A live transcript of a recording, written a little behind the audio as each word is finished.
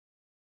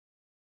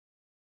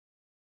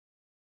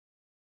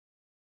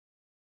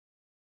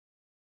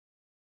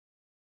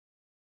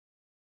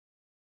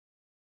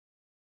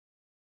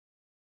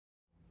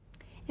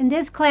In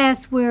this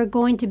class, we're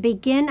going to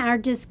begin our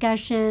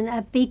discussion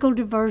of fecal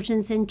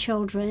diversions in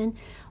children.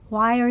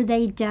 Why are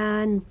they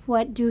done?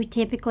 What do we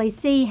typically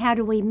see? How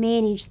do we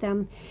manage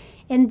them?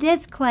 In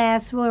this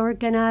class, we're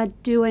going to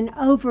do an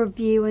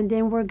overview, and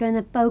then we're going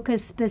to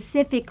focus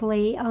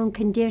specifically on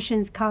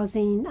conditions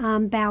causing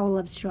bowel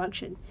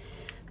obstruction.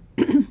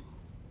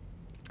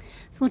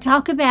 So we'll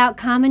talk about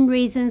common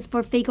reasons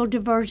for fecal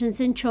diversions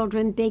in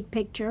children, big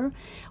picture.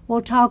 We'll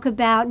talk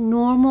about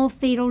normal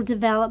fetal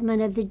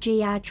development of the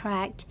GI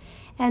tract.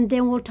 And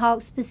then we'll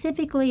talk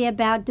specifically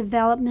about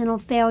developmental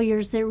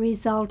failures that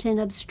result in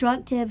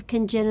obstructive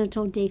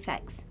congenital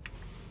defects.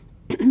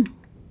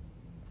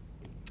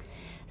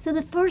 So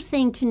the first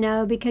thing to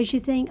know, because you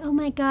think, oh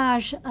my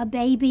gosh, a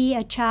baby,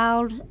 a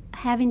child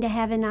having to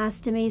have an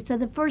ostomy. So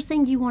the first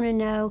thing you want to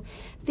know,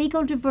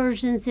 fecal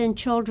diversions in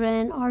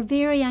children are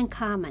very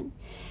uncommon.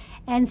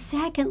 And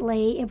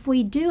secondly, if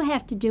we do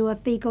have to do a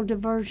fecal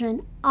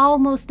diversion,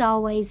 almost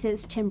always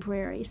it's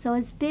temporary. So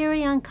it's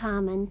very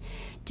uncommon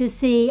to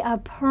see a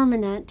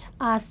permanent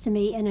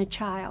ostomy in a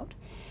child.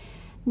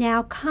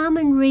 Now,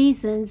 common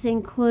reasons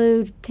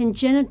include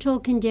congenital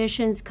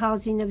conditions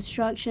causing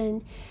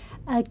obstruction,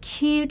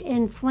 acute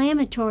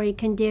inflammatory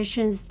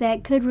conditions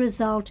that could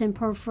result in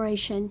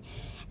perforation,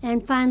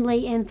 and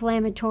finally,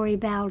 inflammatory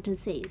bowel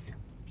disease.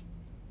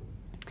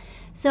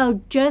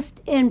 So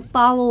just in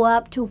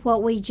follow-up to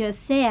what we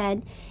just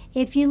said,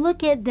 if you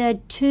look at the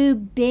two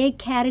big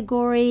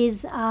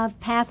categories of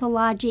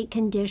pathologic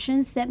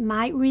conditions that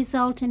might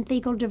result in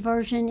fecal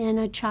diversion in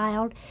a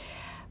child,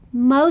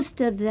 most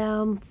of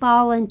them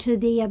fall into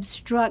the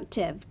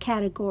obstructive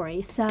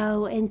category.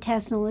 So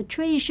intestinal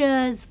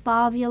atresias,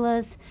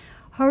 volvulus,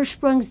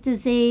 Hirschsprung's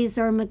disease,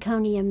 or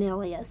meconium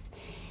ileus.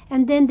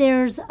 And then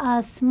there's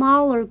a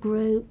smaller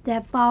group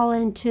that fall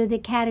into the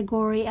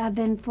category of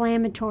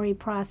inflammatory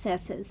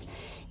processes,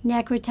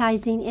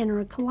 necrotizing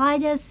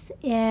enterocolitis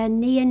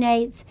in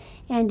neonates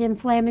and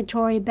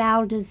inflammatory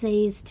bowel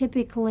disease,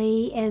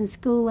 typically in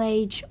school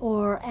age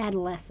or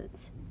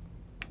adolescents.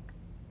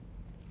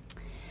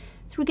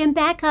 So we can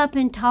back up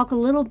and talk a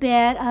little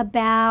bit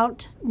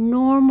about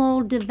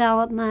normal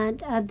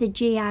development of the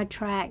GI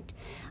tract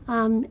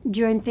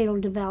during fetal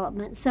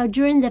development. So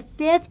during the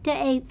 5th to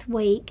 8th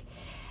week,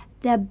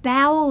 the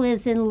bowel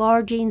is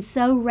enlarging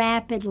so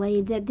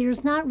rapidly that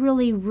there's not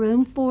really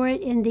room for it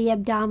in the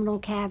abdominal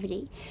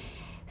cavity.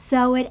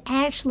 So it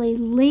actually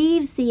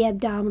leaves the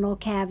abdominal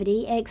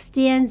cavity,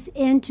 extends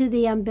into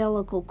the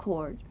umbilical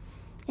cord.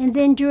 And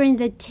then during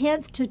the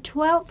 10th to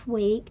 12th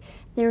week,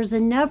 there's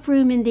enough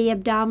room in the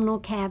abdominal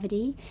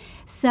cavity,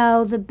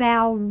 so the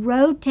bowel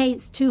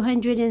rotates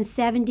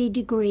 270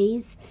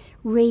 degrees,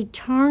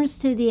 returns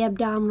to the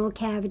abdominal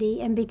cavity,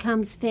 and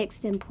becomes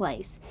fixed in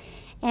place.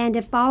 And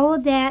if all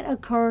of that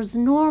occurs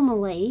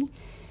normally,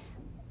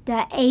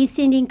 the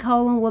ascending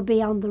colon will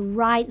be on the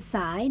right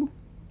side,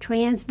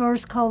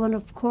 transverse colon,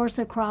 of course,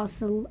 across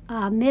the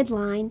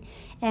midline,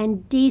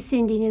 and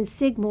descending and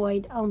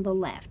sigmoid on the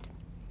left.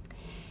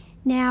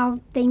 Now,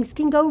 things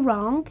can go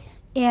wrong.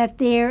 If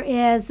there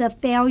is a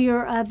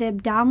failure of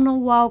abdominal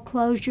wall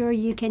closure,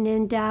 you can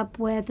end up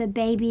with a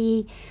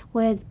baby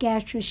with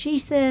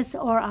gastroschisis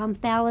or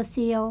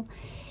omphalocele.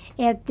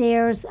 If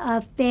there's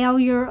a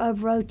failure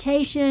of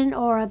rotation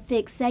or a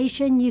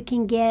fixation, you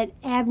can get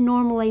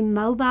abnormally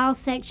mobile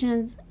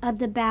sections of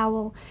the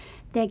bowel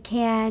that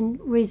can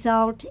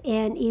result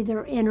in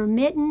either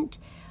intermittent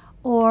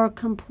or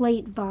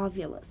complete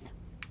volvulus.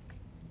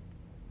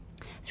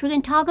 So we're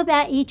going to talk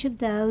about each of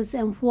those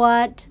and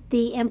what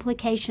the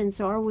implications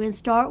are. We're going to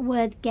start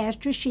with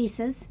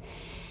gastroschisis.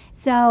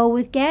 So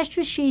with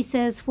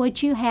gastroschisis,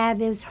 what you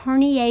have is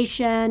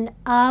herniation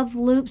of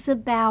loops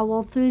of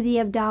bowel through the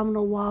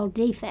abdominal wall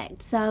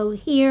defect. So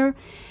here,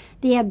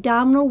 the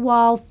abdominal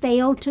wall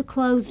failed to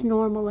close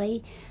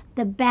normally.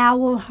 The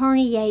bowel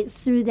herniates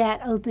through that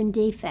open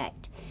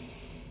defect.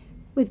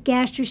 With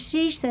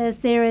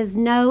gastroschisis, there is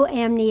no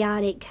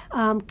amniotic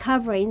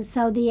covering,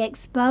 so the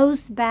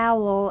exposed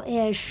bowel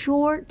is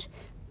short,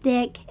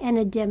 thick, and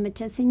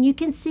edematous. And you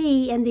can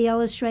see in the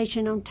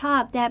illustration on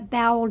top that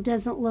bowel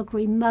doesn't look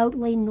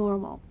remotely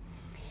normal.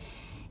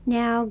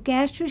 Now,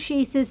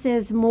 gastroschisis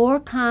is more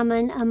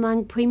common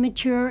among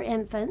premature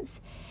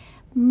infants.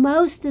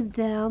 Most of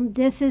them,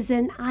 this is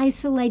an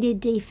isolated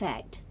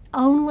defect.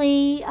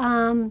 Only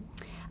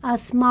a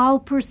small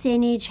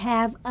percentage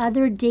have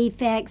other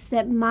defects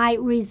that might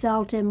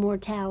result in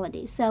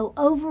mortality. So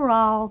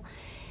overall,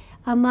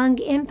 among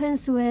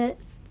infants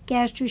with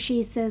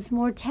gastroschisis,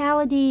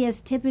 mortality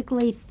is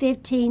typically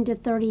 15 to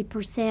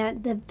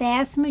 30%. The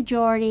vast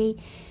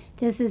majority,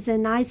 this is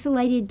an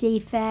isolated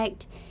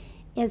defect,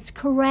 it's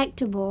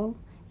correctable,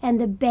 and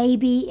the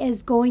baby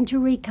is going to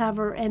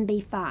recover and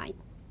be fine,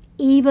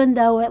 even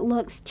though it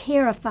looks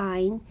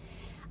terrifying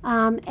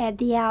at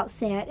the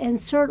outset, and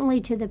certainly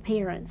to the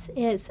parents.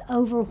 It's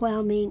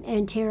overwhelming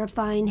and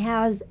terrifying.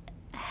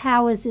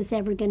 How is this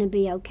ever going to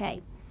be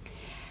okay?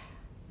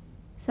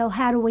 So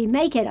how do we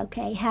make it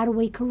okay? How do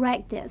we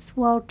correct this?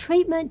 Well,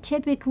 treatment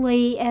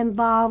typically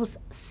involves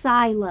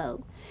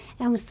silo.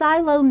 And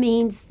silo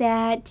means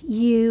that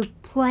you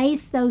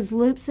place those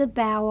loops of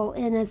bowel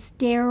in a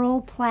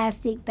sterile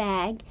plastic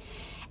bag,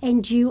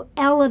 and you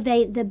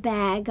elevate the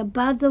bag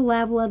above the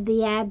level of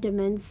the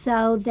abdomen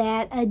so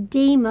that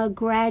edema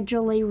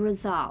gradually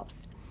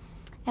resolves.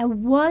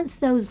 And once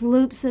those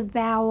loops of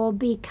bowel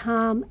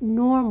become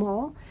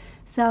normal,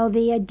 so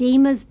the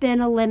edema's been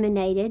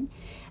eliminated,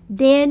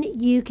 then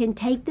you can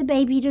take the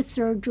baby to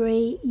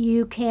surgery.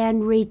 You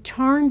can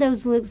return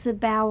those loops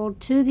of bowel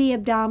to the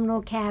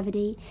abdominal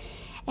cavity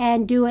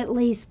and do at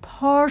least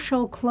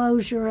partial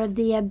closure of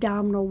the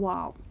abdominal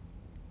wall.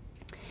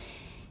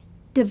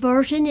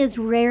 Diversion is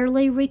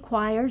rarely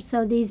required,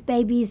 so these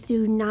babies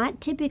do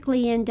not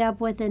typically end up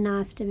with an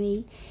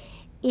ostomy.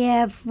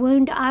 If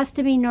wound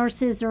ostomy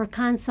nurses are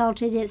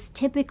consulted, it's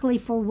typically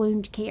for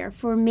wound care,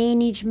 for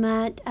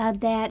management of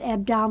that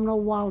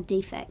abdominal wall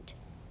defect.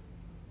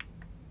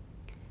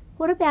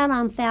 What about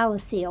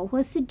omphalocele?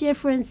 What's the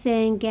difference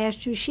in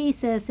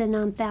gastroschisis and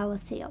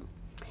omphalocele?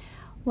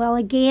 Well,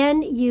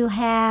 again, you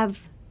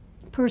have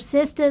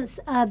persistence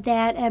of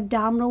that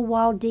abdominal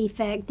wall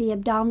defect. The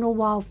abdominal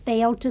wall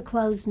failed to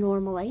close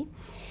normally,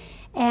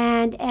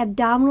 and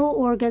abdominal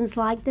organs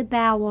like the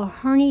bowel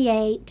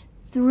herniate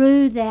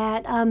through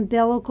that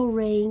umbilical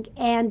ring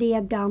and the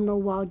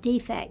abdominal wall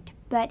defect.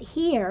 But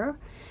here,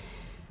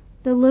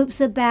 the loops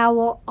of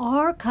bowel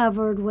are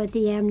covered with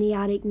the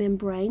amniotic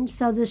membrane,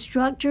 so the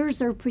structures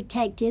are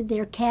protected,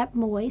 they're kept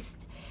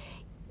moist.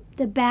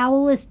 The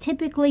bowel is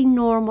typically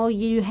normal.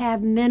 You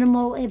have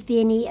minimal, if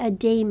any,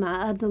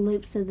 edema of the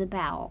loops of the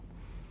bowel.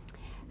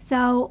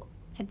 So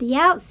at the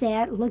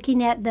outset,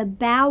 looking at the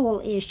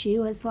bowel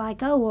issue, it's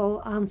like, oh,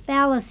 well,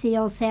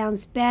 omphalocele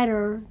sounds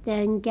better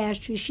than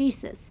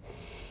gastroschisis.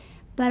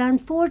 But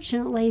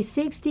unfortunately,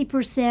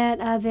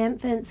 60% of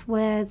infants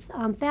with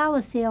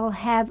omphalocele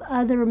have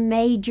other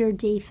major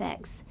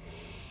defects.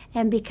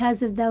 And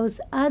because of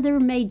those other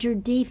major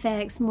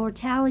defects,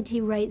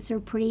 mortality rates are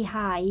pretty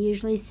high,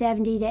 usually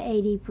 70 to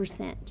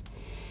 80%.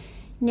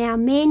 Now,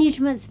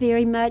 management's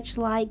very much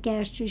like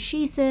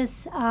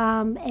gastroschisis,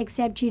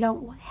 except you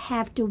don't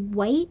have to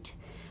wait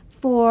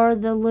for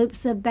the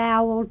loops of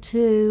bowel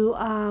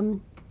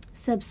to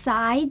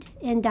subside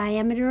in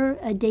diameter.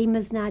 Edema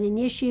is not an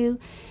issue.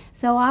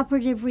 So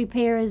operative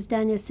repair is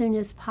done as soon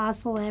as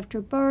possible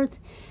after birth.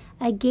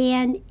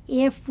 Again,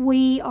 if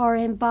we are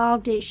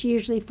involved, it's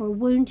usually for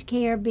wound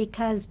care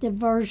because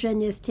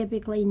diversion is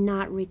typically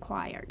not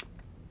required.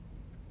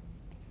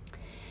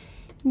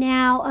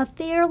 Now, a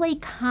fairly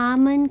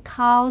common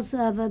cause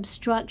of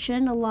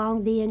obstruction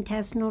along the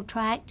intestinal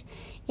tract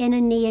in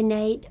a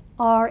neonate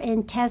are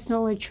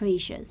intestinal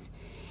atresias.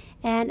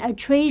 And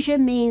atresia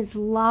means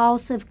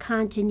loss of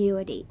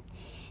continuity.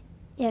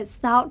 It's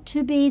thought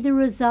to be the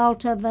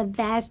result of a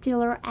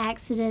vascular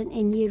accident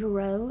in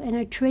utero, and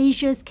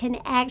atresias can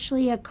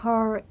actually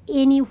occur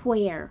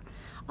anywhere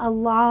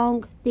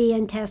along the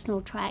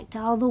intestinal tract,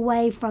 all the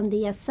way from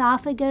the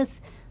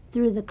esophagus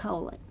through the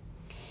colon.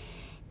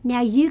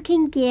 Now, you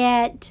can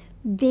get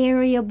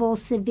variable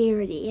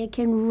severity. It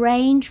can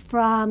range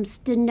from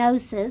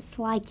stenosis,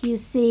 like you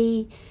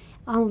see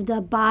on the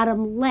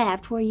bottom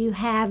left, where you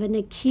have an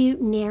acute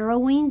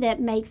narrowing that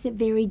makes it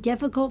very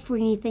difficult for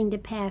anything to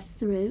pass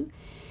through.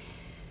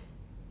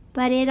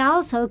 But it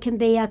also can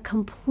be a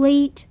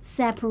complete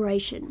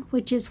separation,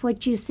 which is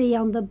what you see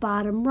on the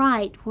bottom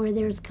right, where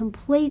there's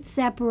complete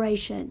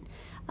separation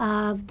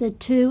of the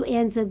two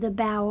ends of the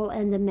bowel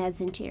and the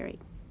mesentery.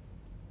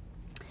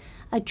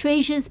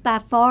 Atresia is by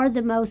far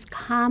the most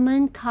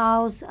common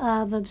cause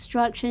of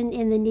obstruction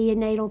in the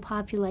neonatal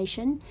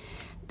population.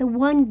 The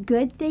one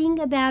good thing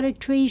about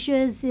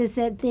atresias is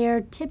that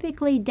they're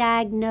typically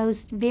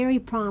diagnosed very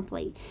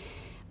promptly,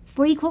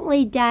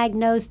 frequently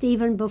diagnosed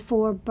even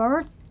before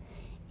birth.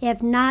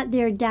 If not,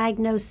 they're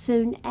diagnosed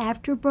soon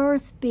after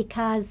birth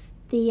because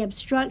the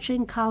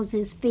obstruction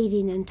causes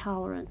feeding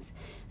intolerance.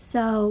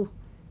 So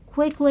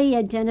quickly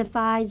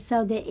identified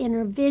so that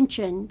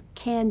intervention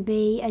can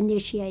be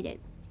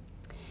initiated.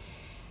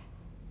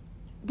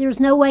 There's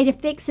no way to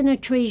fix an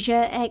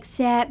atresia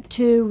except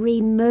to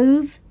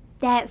remove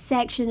that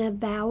section of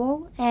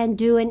bowel and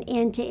do an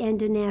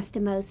end-to-end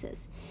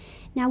anastomosis.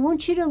 Now I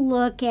want you to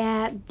look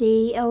at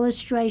the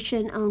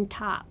illustration on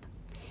top.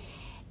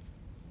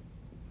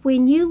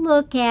 When you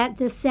look at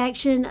the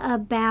section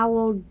of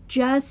bowel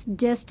just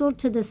distal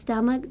to the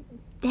stomach,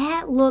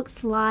 that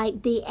looks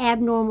like the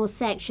abnormal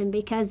section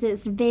because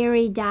it's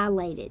very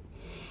dilated.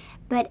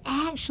 But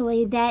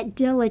actually, that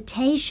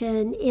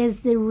dilatation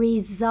is the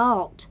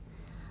result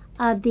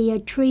of the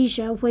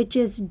atresia, which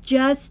is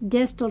just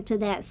distal to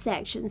that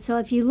section. So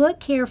if you look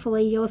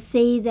carefully, you'll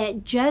see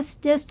that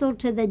just distal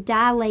to the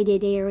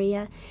dilated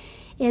area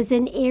is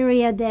an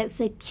area that's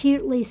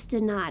acutely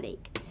stenotic.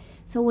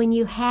 So when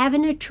you have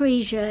an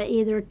atresia,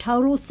 either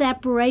total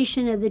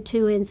separation of the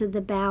two ends of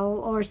the bowel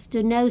or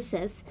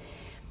stenosis,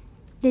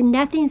 then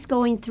nothing's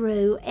going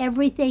through.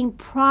 Everything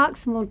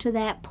proximal to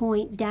that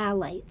point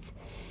dilates.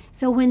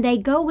 So when they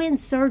go in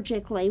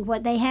surgically,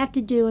 what they have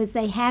to do is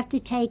they have to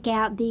take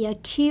out the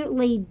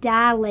acutely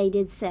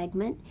dilated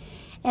segment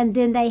and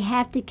then they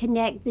have to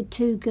connect the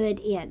two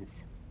good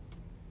ends.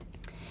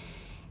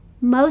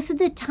 Most of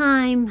the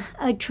time,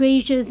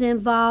 atresias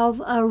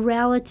involve a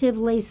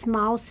relatively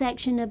small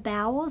section of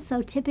bowel,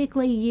 so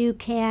typically you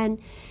can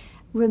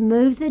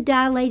remove the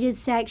dilated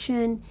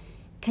section,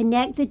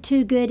 connect the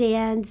two good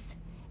ends,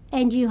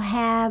 and you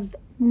have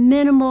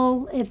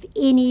minimal, if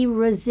any,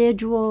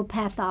 residual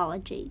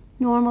pathology.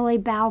 Normally,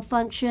 bowel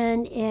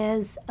function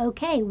is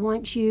okay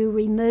once you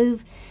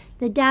remove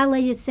the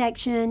dilated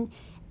section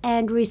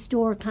and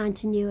restore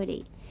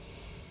continuity.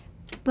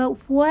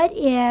 But what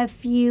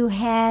if you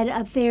had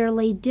a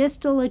fairly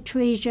distal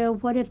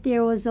atresia? What if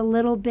there was a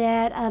little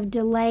bit of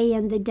delay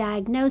in the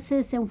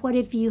diagnosis? And what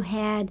if you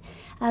had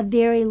a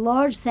very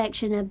large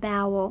section of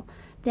bowel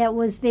that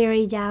was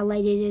very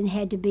dilated and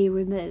had to be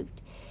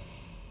removed?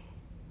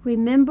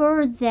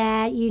 Remember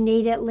that you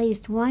need at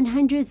least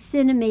 100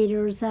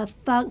 centimeters of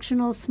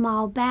functional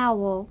small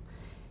bowel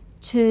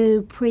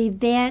to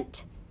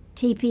prevent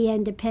TP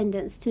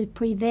independence, to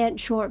prevent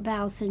short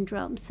bowel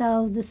syndrome.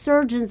 So the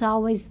surgeon's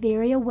always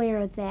very aware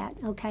of that,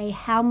 okay?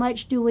 How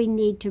much do we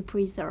need to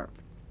preserve?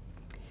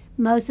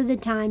 Most of the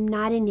time,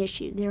 not an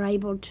issue. They're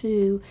able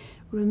to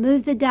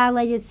remove the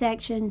dilated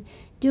section,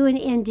 do an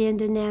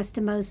end-to-end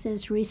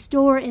anastomosis,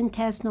 restore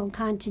intestinal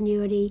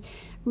continuity,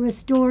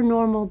 restore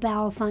normal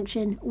bowel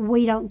function.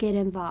 We don't get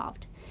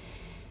involved.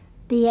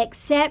 The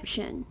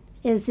exception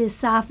is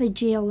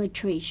esophageal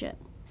atresia.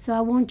 So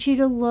I want you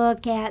to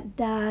look at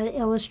the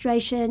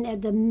illustration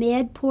at the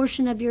mid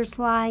portion of your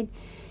slide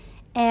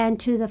and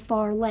to the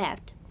far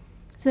left.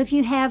 So if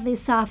you have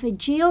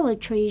esophageal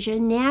atresia,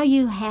 now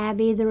you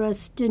have either a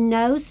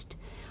stenosed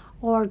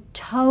or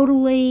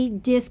totally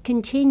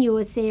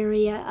discontinuous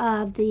area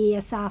of the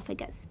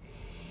esophagus.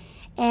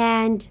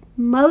 And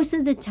most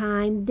of the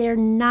time, they're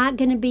not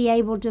going to be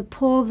able to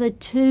pull the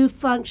two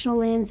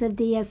functional ends of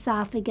the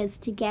esophagus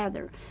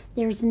together.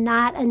 There's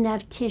not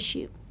enough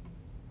tissue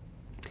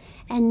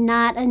and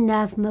not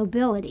enough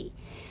mobility.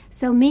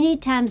 So many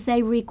times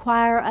they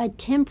require a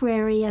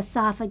temporary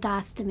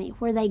esophagostomy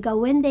where they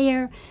go in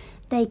there,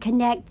 they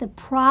connect the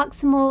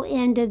proximal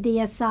end of the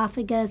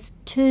esophagus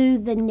to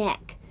the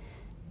neck.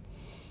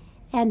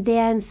 And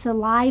then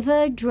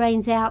saliva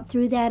drains out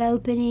through that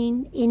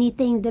opening.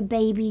 Anything the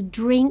baby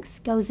drinks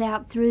goes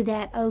out through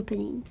that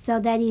opening. So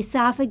that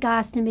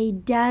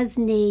esophagostomy does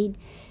need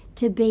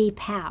to be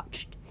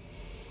pouched.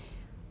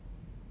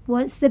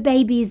 Once the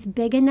baby's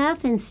big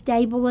enough and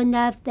stable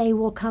enough, they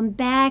will come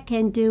back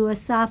and do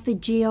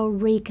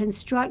esophageal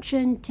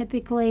reconstruction.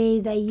 Typically,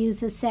 they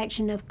use a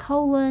section of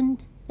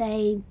colon.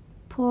 They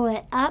pull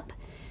it up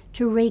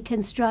to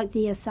reconstruct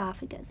the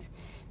esophagus.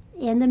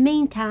 In the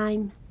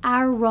meantime,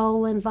 our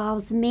role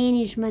involves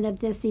management of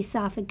this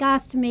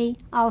esophagostomy,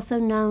 also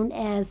known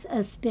as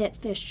a spit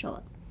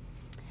fistula.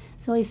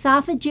 So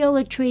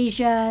esophageal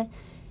atresia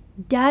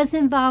does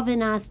involve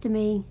an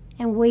ostomy,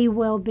 and we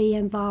will be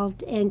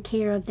involved in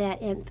care of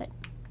that infant.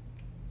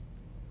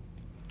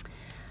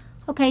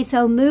 Okay,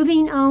 so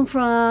moving on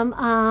from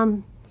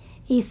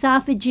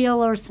esophageal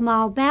or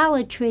small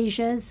bowel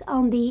atresias,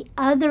 on the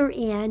other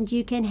end,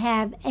 you can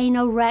have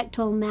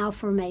anorectal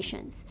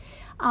malformations,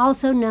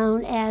 also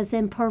known as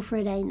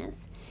imperforate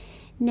anus.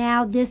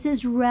 Now, this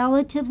is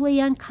relatively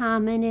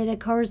uncommon. It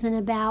occurs in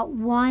about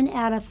 1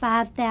 out of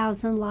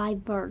 5,000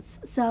 live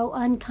births. So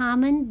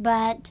uncommon,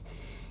 but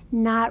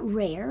not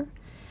rare.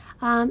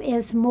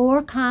 Is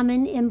more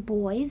common in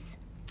boys.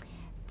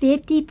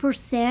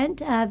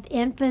 50% of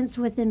infants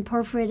with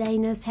imperforate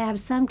anus have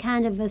some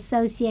kind of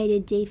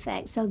associated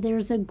defect. So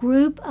there's a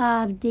group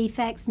of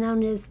defects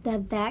known as the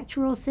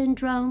Vactural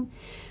syndrome,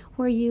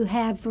 where you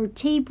have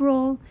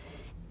vertebral,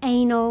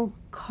 anal,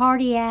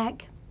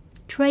 cardiac,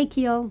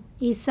 tracheal,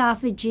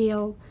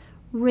 esophageal,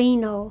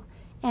 renal,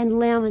 and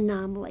limb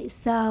anomalies.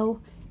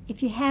 So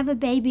if you have a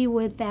baby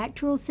with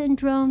Vactural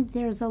syndrome,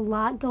 there's a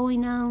lot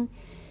going on.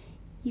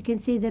 You can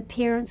see the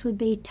parents would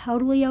be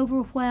totally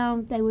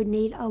overwhelmed. They would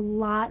need a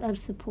lot of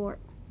support.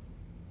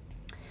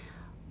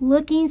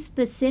 Looking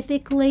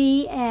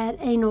specifically at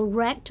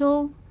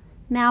anorectal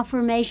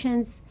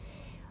malformations,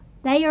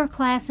 they are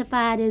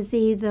classified as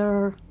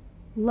either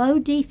low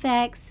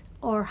defects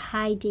or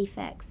high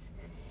defects.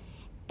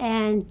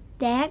 And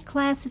that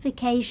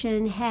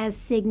classification has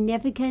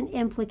significant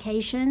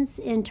implications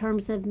in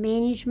terms of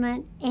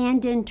management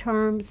and in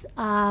terms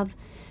of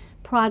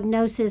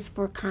prognosis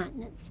for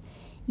continence.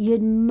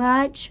 You'd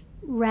much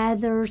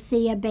rather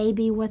see a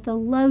baby with a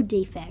low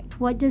defect.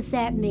 What does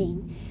that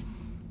mean?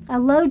 A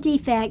low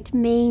defect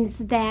means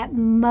that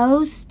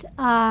most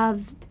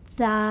of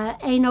the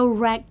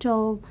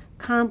anorectal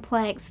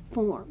complex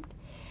formed.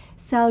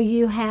 So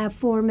you have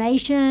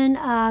formation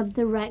of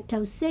the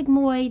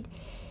rectosigmoid.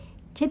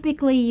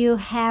 Typically you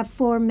have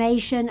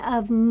formation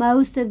of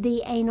most of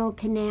the anal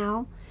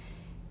canal.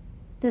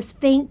 The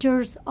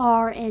sphincters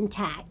are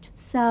intact.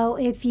 So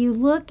if you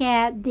look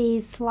at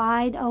the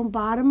slide on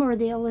bottom or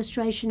the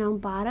illustration on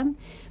bottom,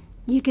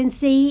 you can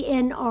see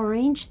in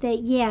orange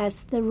that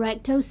yes, the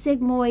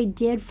rectosigmoid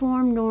did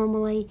form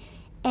normally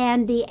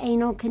and the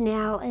anal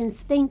canal and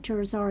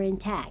sphincters are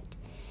intact.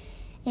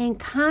 In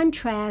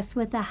contrast,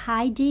 with a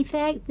high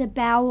defect, the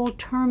bowel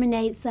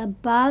terminates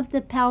above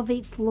the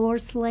pelvic floor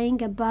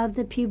sling, above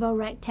the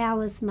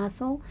puborectalis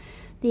muscle.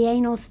 The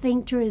anal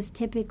sphincter is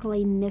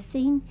typically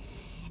missing,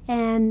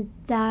 and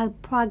the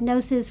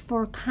prognosis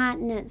for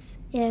continence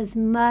is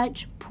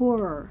much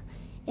poorer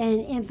in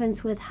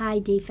infants with high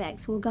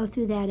defects. We'll go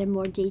through that in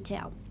more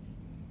detail.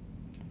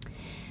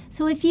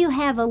 So if you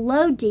have a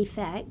low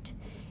defect,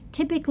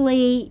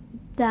 typically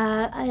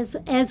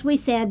as we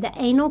said, the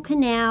anal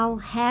canal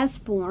has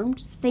formed,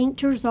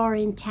 sphincters are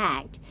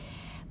intact,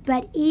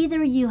 but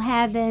either you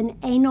have an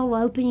anal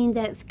opening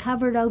that's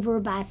covered over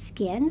by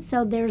skin,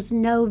 so there's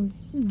no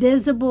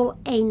visible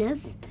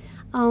anus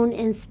on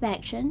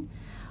inspection,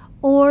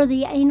 or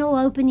the anal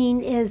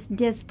opening is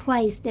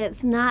displaced.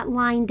 It's not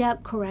lined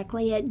up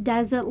correctly. It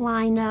doesn't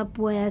line up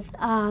with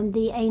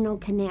the anal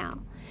canal.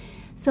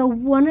 So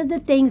one of the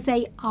things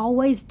they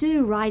always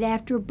do right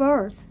after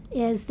birth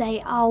is they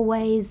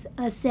always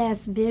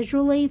assess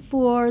visually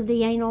for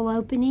the anal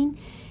opening,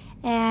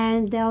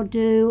 and they'll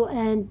do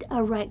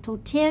a rectal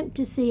temp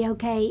to see,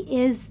 okay,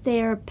 is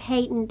there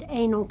patent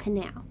anal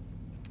canal?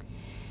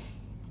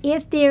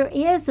 If there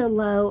is a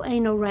low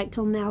anal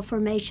rectal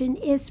malformation,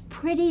 it's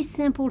pretty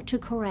simple to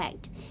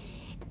correct.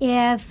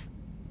 If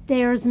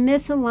there's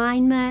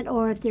misalignment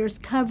or if there's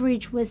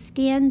coverage with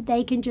skin,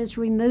 they can just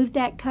remove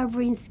that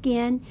covering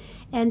skin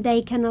and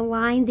they can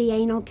align the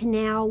anal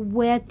canal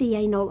with the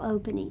anal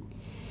opening.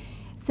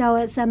 So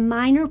it's a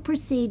minor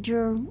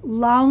procedure.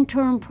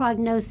 Long-term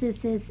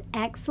prognosis is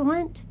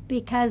excellent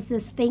because the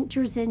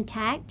sphincter's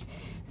intact.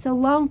 So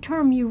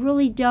long-term, you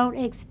really don't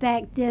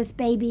expect this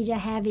baby to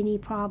have any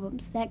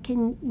problems.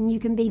 You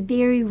can be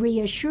very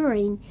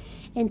reassuring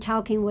in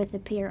talking with the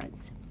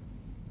parents.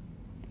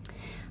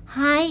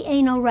 High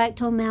anal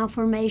rectal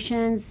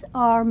malformations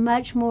are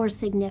much more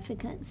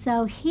significant.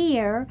 So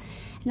here,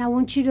 and I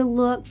want you to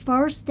look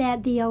first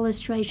at the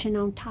illustration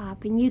on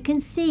top, and you can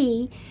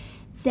see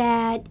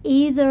that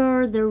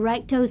either the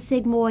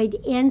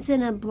rectosigmoid ends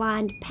in a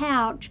blind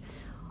pouch,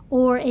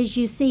 or as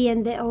you see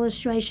in the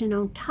illustration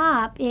on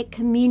top, it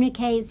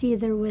communicates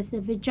either with the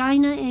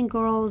vagina in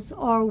girls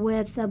or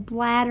with the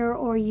bladder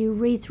or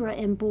urethra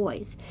in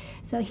boys.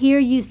 So here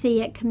you see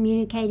it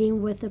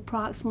communicating with the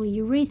proximal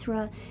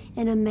urethra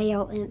in a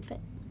male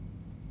infant.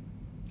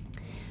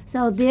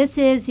 So this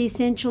is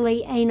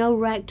essentially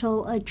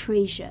anorectal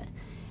atresia.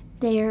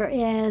 There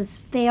is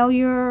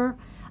failure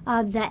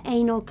of the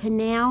anal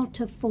canal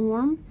to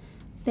form,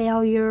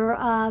 failure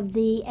of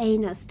the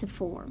anus to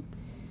form.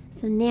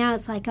 So now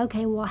it's like,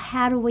 okay, well,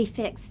 how do we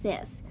fix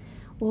this?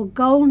 Well,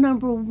 goal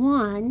number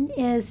one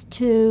is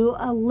to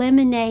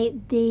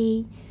eliminate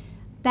the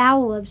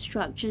bowel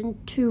obstruction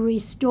to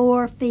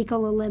restore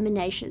fecal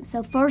elimination.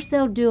 So first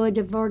they'll do a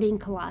diverting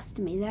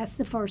colostomy. That's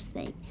the first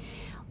thing.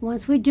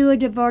 Once we do a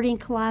diverting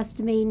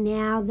colostomy,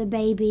 now the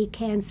baby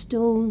can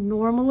stool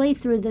normally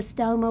through the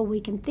stoma.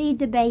 We can feed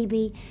the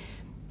baby,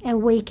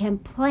 and we can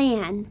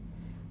plan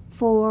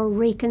for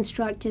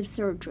reconstructive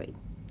surgery.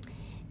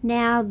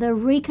 Now, the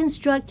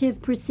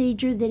reconstructive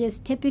procedure that is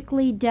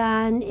typically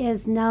done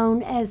is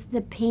known as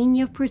the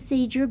Pena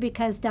procedure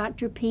because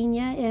Dr.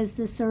 Pena is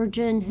the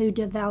surgeon who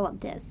developed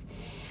this.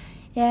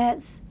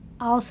 It's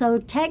also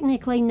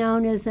technically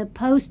known as a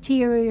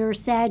posterior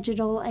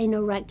sagittal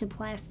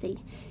anorectoplasty.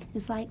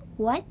 It's like,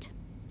 what?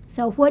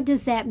 So what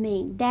does that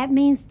mean? That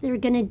means they're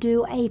going to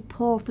do a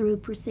pull-through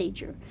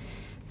procedure.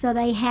 So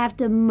they have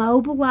to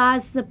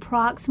mobilize the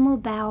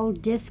proximal bowel,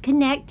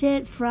 disconnect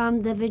it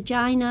from the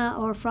vagina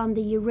or from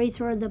the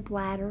urethra or the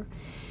bladder,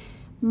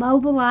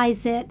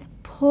 mobilize it,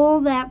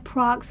 pull that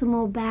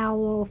proximal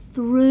bowel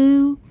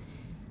through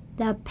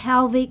the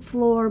pelvic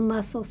floor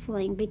muscle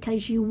sling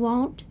because you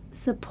want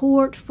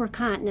support for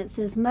continence,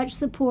 as much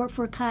support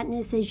for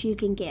continence as you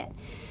can get.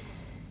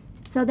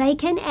 So they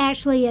can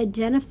actually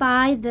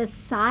identify the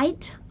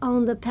site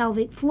on the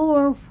pelvic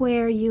floor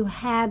where you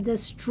have the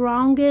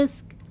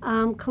strongest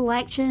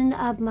collection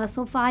of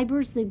muscle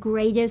fibers, the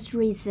greatest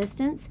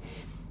resistance,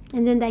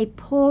 and then they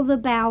pull the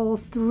bowel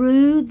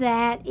through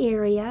that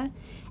area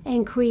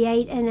and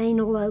create an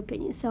anal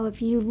opening. So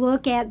if you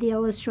look at the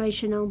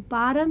illustration on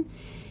bottom,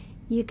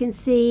 you can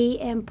see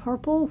in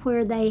purple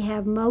where they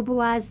have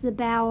mobilized the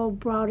bowel,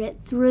 brought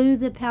it through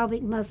the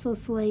pelvic muscle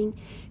sling,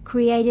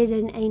 created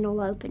an anal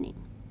opening.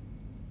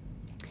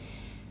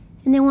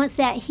 And then once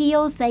that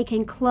heals, they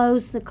can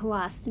close the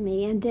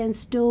colostomy, and then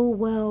stool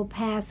will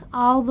pass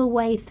all the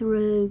way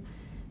through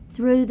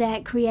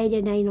that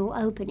created anal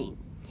opening.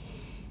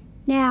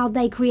 Now,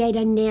 they create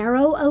a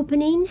narrow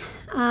opening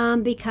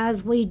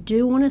because we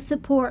do want to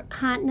support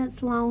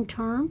continence long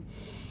term,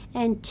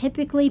 and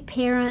typically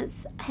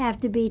parents have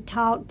to be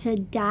taught to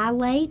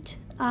dilate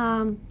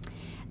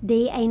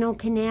the anal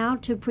canal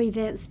to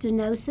prevent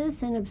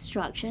stenosis and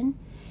obstruction.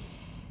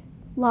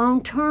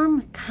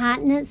 Long-term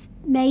continence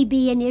may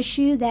be an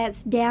issue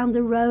that's down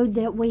the road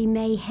that we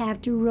may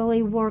have to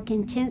really work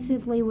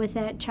intensively with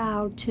that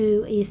child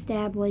to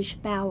establish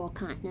bowel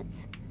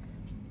continence.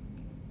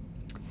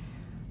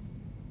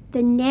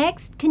 The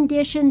next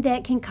condition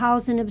that can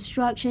cause an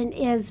obstruction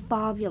is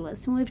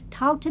volvulus. And we've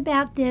talked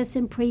about this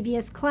in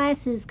previous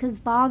classes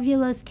because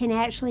volvulus can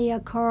actually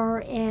occur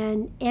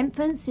in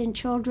infants, in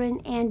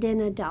children, and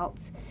in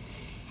adults.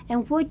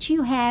 And what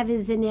you have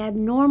is an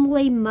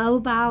abnormally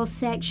mobile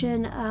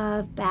section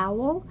of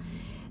bowel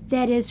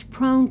that is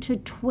prone to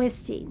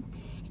twisting.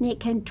 And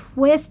it can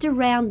twist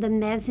around the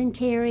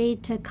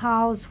mesentery to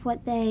cause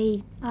what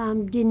they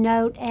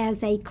denote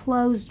as a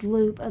closed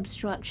loop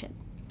obstruction.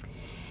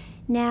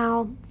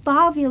 Now,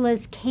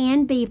 volvulus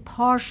can be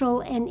partial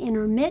and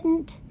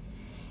intermittent,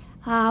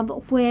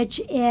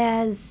 which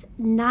is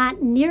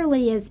not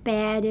nearly as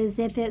bad as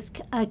if it's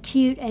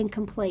acute and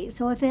complete.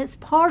 So if it's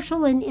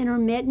partial and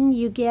intermittent,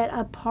 you get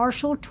a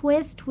partial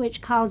twist,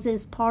 which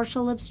causes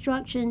partial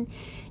obstruction,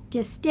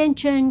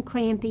 distension,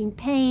 cramping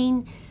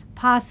pain,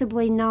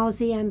 possibly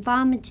nausea and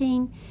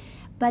vomiting,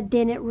 but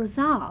then it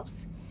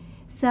resolves.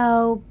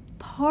 So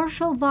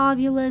partial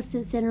volvulus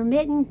that's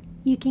intermittent,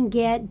 you can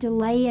get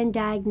delay in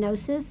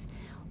diagnosis.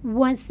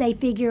 Once they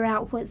figure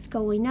out what's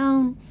going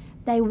on,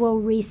 they will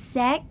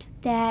resect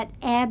that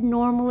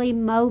abnormally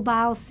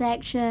mobile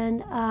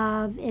section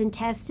of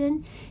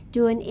intestine,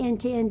 do an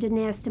end-to-end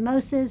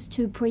anastomosis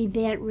to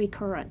prevent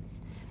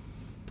recurrence.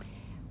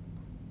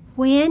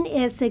 When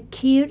it's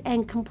acute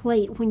and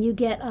complete, when you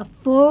get a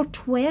full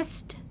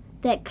twist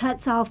that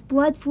cuts off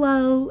blood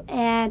flow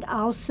and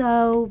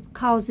also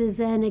causes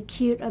an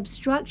acute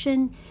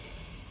obstruction,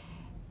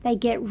 they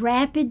get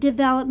rapid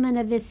development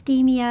of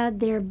ischemia.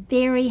 They're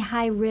very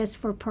high risk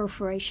for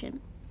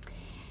perforation.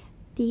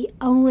 The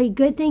only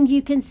good thing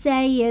you can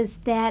say is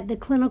that the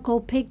clinical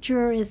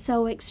picture is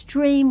so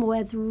extreme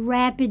with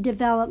rapid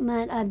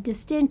development of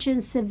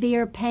distension,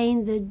 severe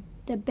pain,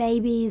 the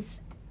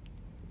baby's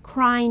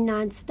crying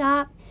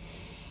nonstop,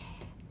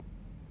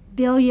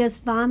 bilious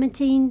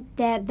vomiting,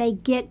 that they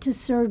get to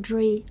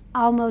surgery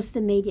almost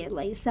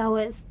immediately.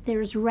 So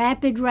there's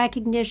rapid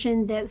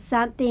recognition that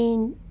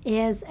something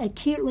is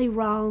acutely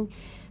wrong.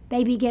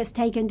 Baby gets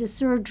taken to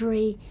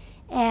surgery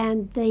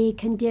and the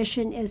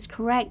condition is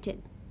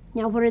corrected.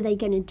 Now, what are they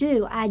going to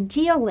do?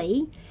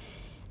 Ideally,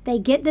 they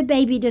get the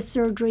baby to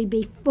surgery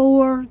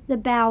before the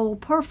bowel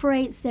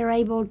perforates. They're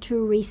able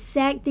to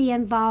resect the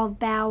involved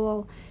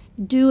bowel,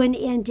 do an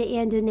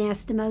end-to-end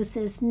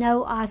anastomosis.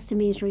 No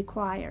ostomy is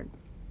required.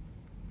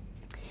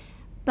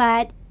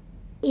 But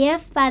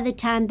if by the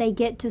time they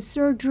get to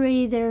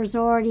surgery there's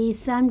already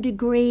some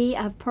degree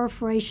of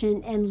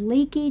perforation and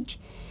leakage,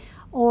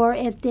 or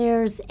if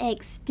there's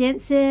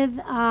extensive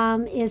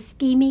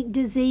ischemic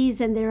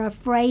disease and they're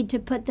afraid to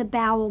put the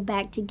bowel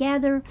back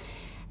together,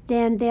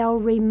 then they'll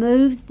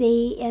remove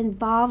the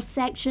involved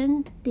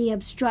section, the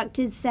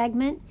obstructed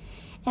segment,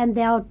 and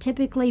they'll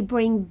typically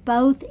bring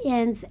both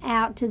ends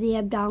out to the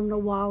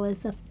abdominal wall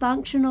as a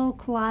functional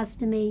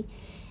colostomy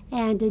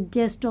and a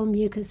distal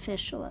mucus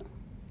fistula.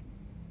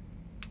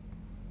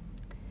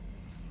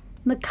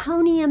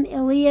 Meconium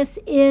ileus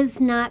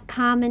is not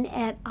common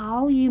at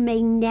all. You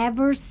may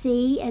never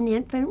see an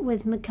infant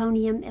with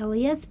meconium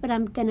ileus, but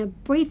I'm going to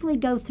briefly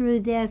go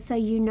through this so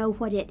you know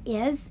what it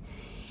is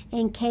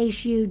in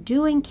case you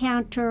do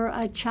encounter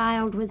a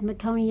child with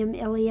meconium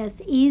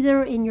ileus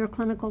either in your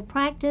clinical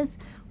practice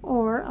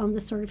or on the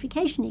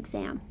certification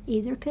exam.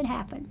 Either could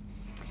happen.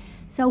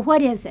 So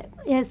what is it?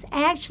 It's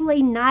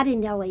actually not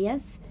an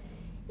ileus.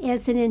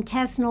 It's an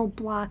intestinal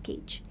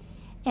blockage.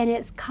 And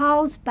it's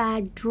caused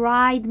by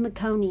dried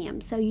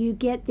meconium. So you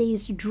get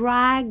these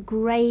dry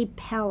gray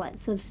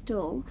pellets of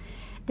stool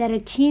that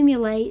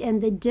accumulate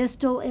in the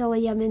distal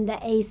ileum in the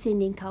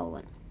ascending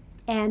colon.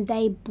 And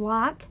they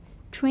block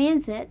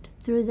transit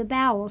through the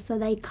bowel, so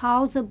they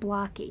cause a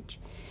blockage.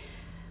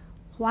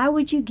 Why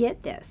would you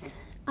get this?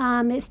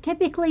 It's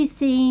typically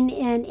seen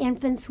in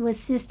infants with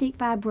cystic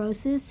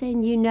fibrosis,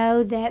 and you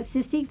know that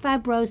cystic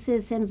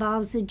fibrosis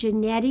involves a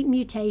genetic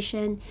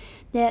mutation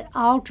that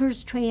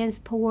alters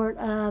transport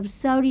of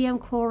sodium,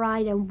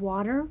 chloride, and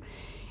water.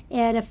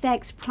 It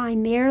affects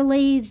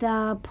primarily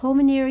the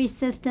pulmonary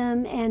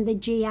system, and the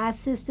GI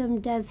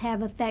system does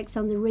have effects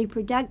on the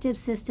reproductive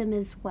system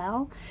as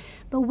well.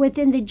 But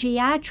within the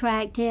GI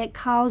tract, it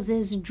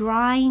causes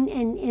drying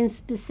and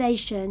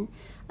inspissation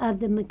of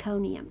the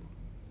meconium.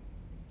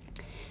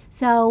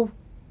 So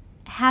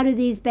how do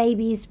these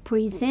babies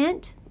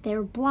present?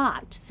 They're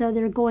blocked. So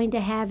they're going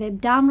to have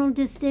abdominal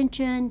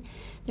distension,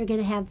 they're going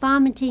to have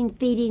vomiting,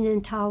 feeding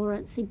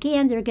intolerance.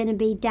 Again, they're going to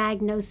be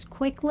diagnosed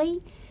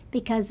quickly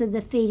because of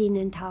the feeding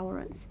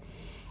intolerance.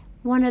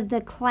 One of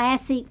the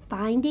classic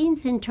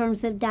findings in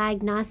terms of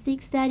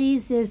diagnostic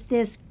studies is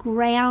this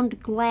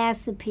ground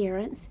glass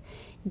appearance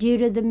due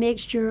to the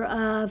mixture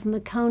of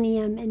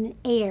meconium and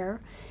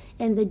air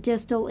in the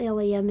distal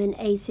ileum and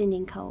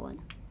ascending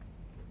colon.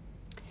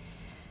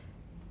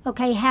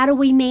 Okay, how do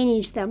we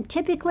manage them?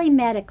 Typically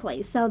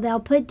medically. So they'll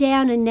put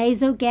down a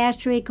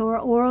nasogastric or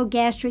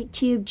orogastric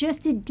tube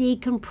just to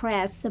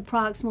decompress the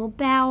proximal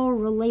bowel,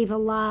 relieve a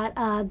lot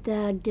of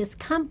the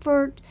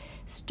discomfort,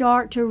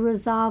 start to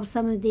resolve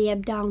some of the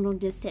abdominal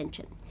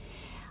distension.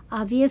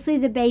 Obviously,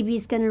 the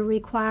baby's going to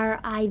require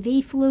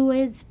IV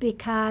fluids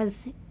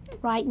because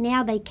right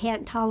now they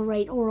can't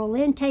tolerate oral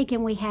intake,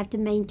 and we have to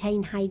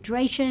maintain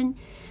hydration.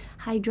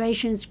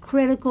 Hydration is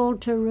critical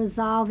to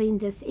resolving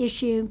this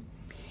issue.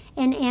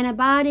 And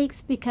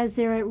antibiotics because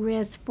they're at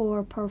risk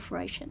for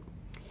perforation.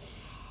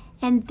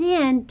 And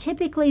then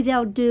typically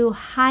they'll do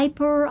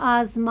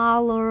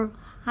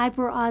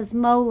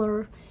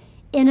hyperosmolar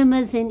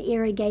enemas and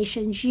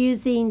irrigations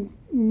using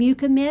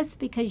mucomist,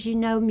 because you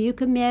know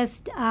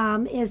mucomist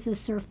is a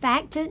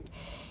surfactant.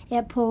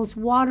 It pulls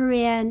water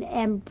in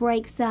and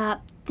breaks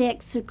up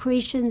thick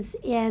secretions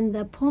in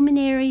the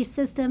pulmonary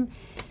system.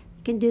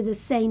 It can do the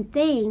same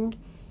thing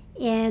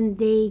in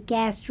the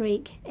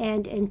gastric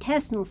and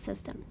intestinal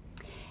system.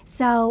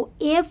 So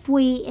if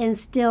we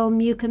instill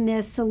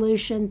mucomist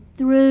solution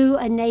through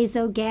a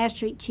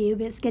nasogastric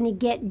tube, it's going to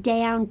get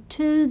down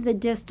to the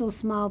distal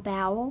small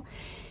bowel.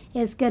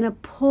 It's going to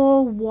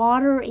pull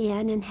water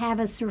in and have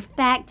a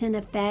surfactant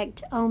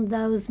effect on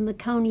those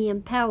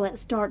meconium pellets,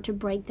 start to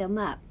break them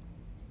up.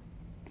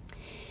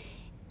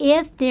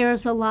 If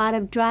there's a lot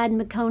of dried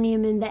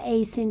meconium in the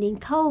ascending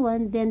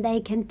colon, then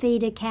they can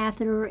feed a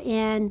catheter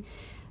in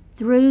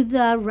through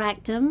the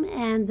rectum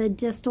and the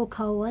distal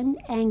colon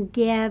and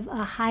give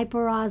a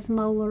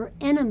hyperosmolar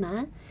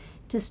enema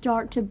to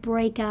start to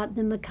break up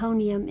the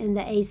meconium in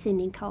the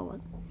ascending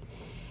colon.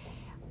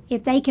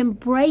 If they can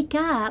break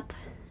up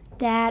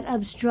that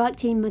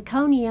obstructing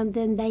meconium,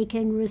 then they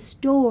can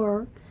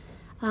restore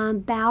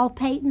bowel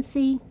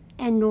patency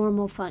and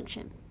normal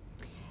function.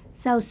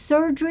 So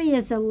surgery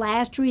is a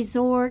last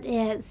resort.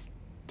 It's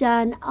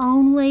done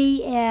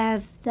only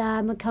if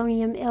the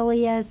meconium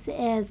ileus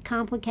is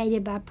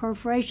complicated by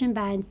perforation,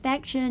 by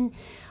infection,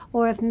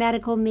 or if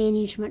medical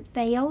management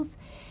fails.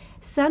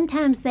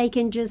 Sometimes they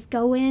can just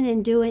go in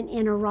and do an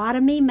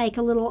enterotomy, make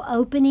a little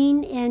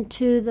opening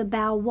into the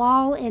bowel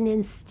wall and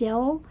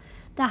instill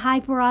the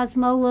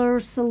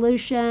hyperosmolar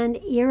solution,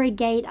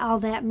 irrigate all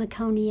that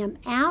meconium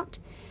out,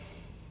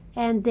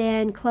 and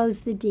then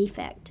close the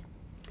defect.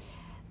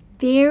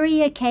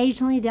 Very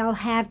occasionally they'll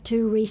have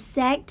to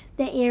resect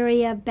the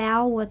area of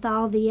bowel with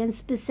all the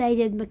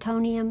inspissated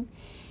meconium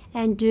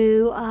and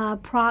do a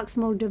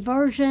proximal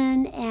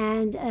diversion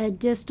and a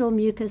distal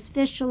mucus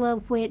fistula,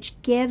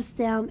 which gives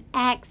them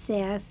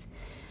access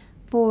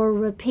for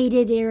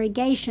repeated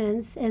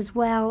irrigations as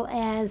well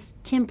as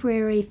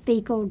temporary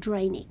fecal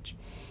drainage.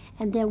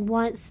 And then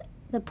once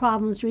the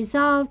problem's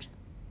resolved,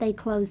 they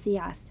close the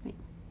ostomy.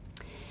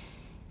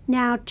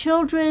 Now,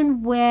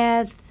 children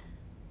with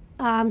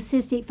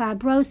cystic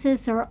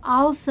fibrosis are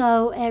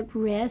also at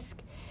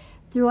risk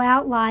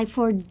throughout life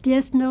for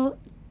distal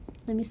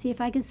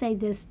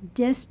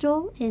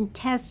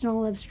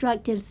intestinal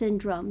obstructive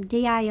syndrome,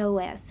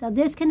 DIOS. So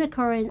this can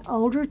occur in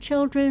older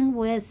children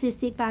with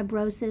cystic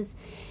fibrosis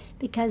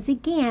because,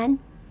 again,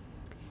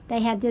 they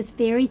have this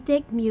very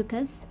thick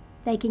mucus.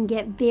 They can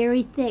get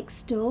very thick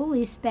stool,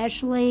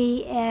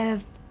 especially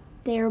if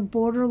they're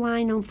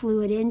borderline on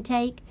fluid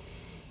intake.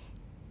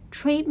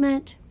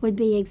 Treatment would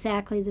be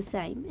exactly the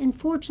same.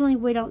 Unfortunately,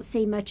 we don't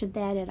see much of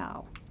that at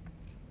all.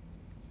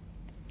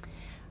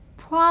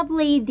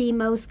 Probably the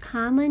most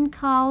common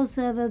cause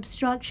of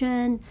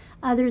obstruction,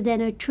 other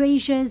than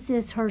atresias,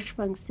 is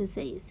Hirschsprung's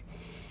disease.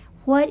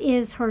 What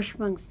is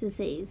Hirschsprung's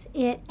disease?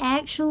 It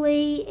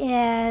actually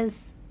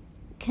is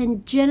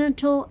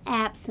congenital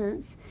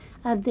absence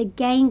of the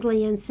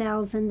ganglion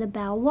cells in the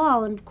bowel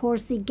wall. And of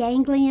course, the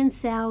ganglion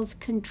cells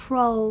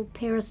control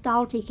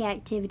peristaltic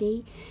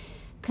activity,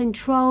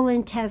 control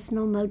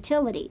intestinal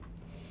motility.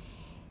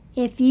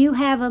 If you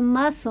have a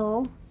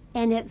muscle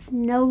and it's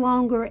no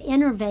longer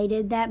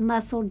innervated, that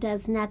muscle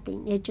does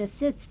nothing. It just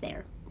sits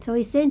there. So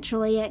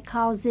essentially it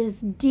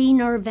causes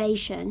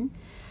denervation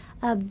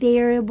of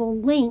variable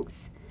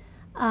lengths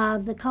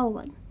of the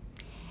colon.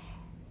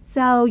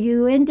 So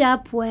you end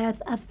up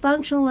with a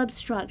functional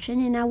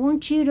obstruction, and I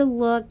want you to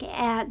look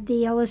at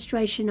the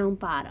illustration on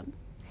bottom.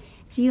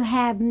 So you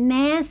have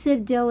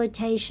massive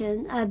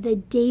dilatation of the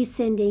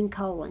descending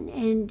colon.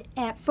 And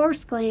at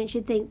first glance,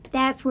 you think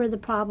that's where the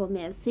problem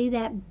is. See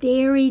that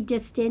very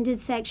distended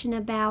section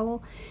of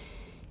bowel?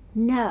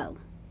 No.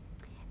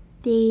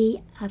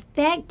 The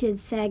affected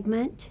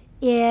segment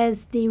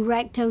is the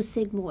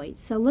rectosigmoid.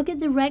 So look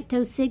at the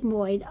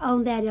rectosigmoid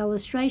on that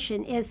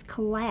illustration. It's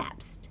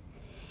collapsed.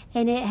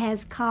 And it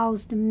has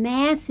caused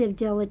massive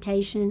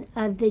dilatation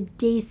of the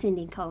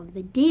descending colon.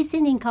 The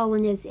descending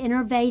colon is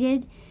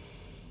innervated.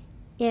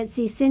 It's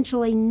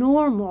essentially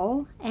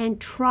normal and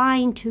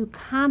trying to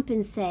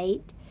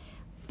compensate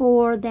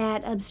for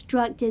that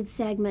obstructed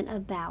segment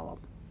of bowel.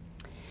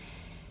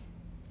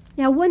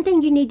 Now, one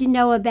thing you need to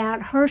know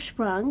about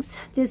Hirschsprung's,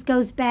 this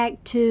goes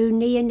back to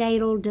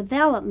neonatal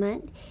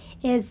development,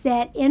 is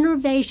that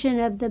innervation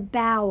of the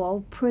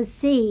bowel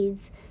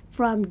proceeds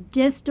from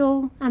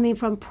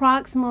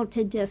proximal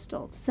to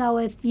distal. So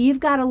if you've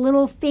got a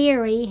little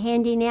fairy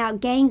handing out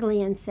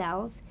ganglion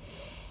cells,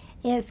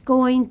 it's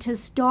going to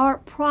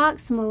start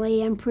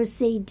proximally and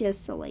proceed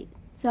distally.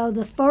 So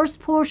the first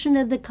portion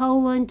of the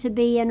colon to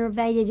be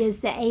innervated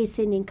is the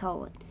ascending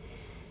colon.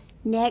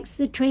 Next,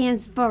 the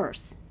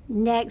transverse.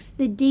 Next,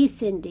 the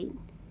descending.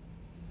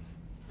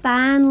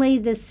 finally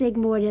the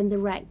sigmoid and the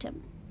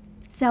rectum.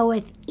 So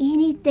if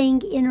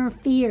anything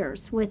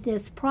interferes with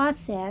this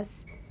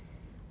process,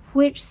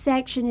 which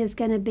section is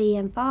going to be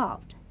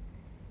involved?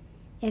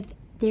 If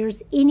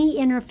there's any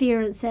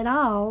interference at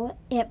all,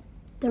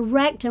 the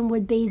rectum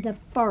would be the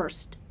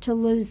first to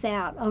lose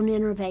out on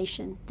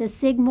innervation. The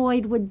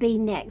sigmoid would be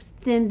next,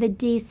 then the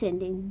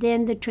descending,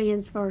 then the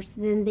transverse,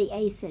 then the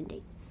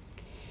ascending.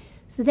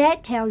 So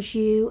that tells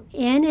you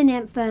in an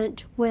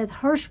infant with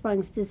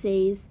Hirschsprung's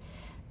disease,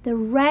 the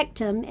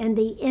rectum and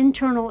the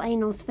internal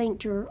anal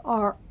sphincter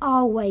are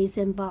always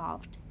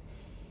involved.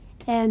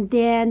 And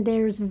then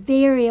there's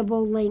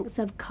variable lengths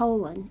of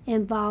colon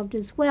involved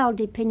as well,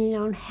 depending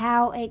on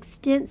how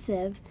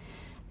extensive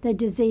the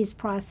disease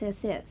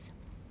process is.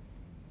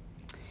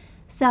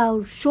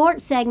 So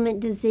short segment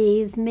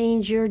disease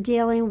means you're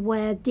dealing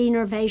with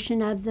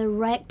denervation of the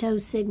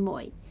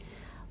rectosigmoid.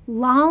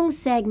 Long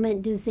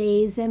segment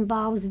disease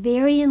involves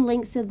varying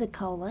lengths of the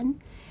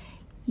colon.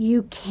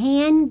 You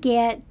can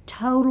get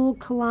total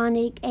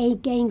colonic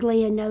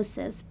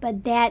aganglionosis,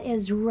 but that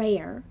is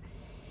rare.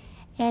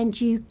 And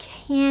you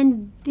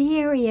can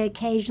very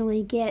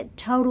occasionally get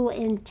total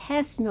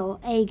intestinal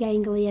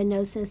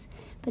aganglionosis,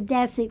 but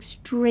that's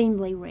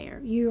extremely rare.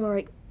 You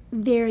are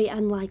very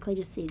unlikely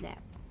to see that.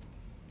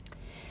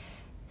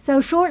 So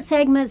short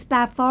segments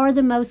by far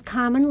the most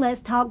common.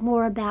 Let's talk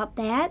more about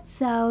that.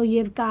 So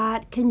you've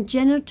got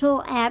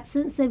congenital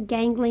absence of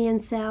ganglion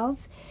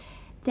cells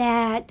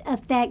that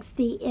affects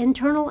the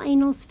internal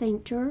anal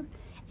sphincter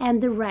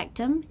and the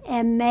rectum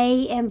and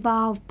may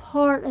involve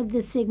part of the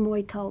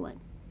sigmoid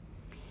colon.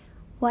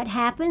 What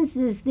happens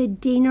is the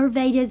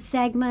denervated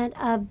segment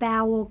of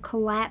bowel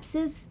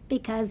collapses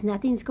because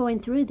nothing's going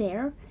through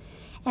there,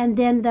 and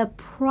then the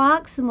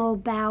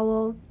proximal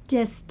bowel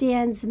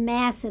distends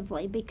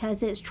massively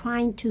because it's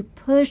trying to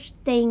push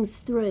things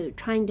through,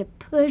 trying to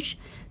push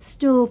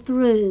stool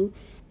through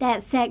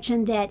that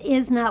section that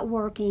is not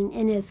working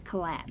and is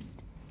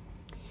collapsed.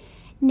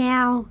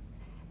 Now,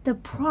 the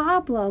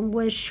problem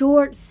with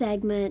short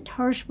segment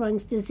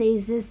Hirschsprung's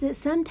disease is that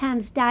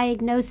sometimes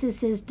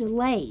diagnosis is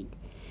delayed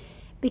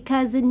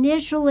because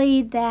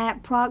initially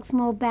that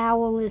proximal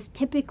bowel is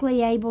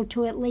typically able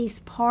to at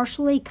least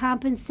partially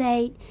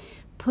compensate,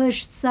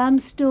 push some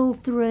stool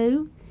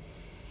through.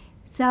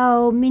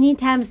 So many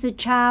times the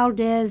child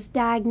is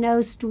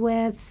diagnosed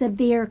with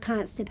severe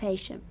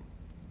constipation.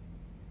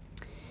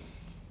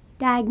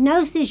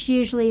 Diagnosis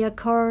usually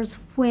occurs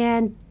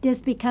when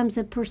this becomes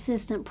a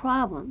persistent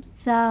problem.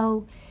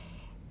 So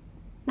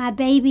my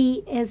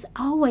baby is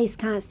always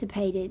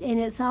constipated and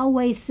it's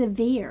always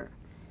severe.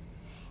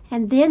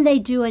 And then they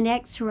do an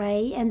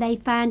x-ray and they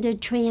find a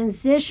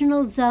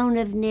transitional zone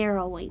of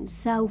narrowing.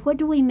 So what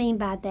do we mean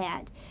by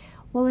that?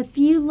 Well, if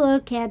you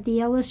look at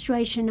the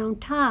illustration on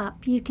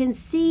top, you can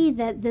see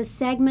that the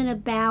segment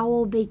of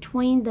bowel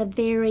between the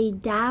very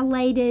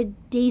dilated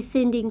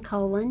descending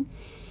colon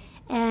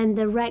and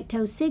the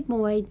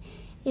rectosigmoid,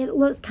 it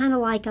looks kind of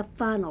like a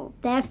funnel.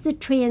 That's the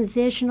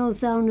transitional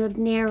zone of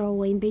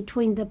narrowing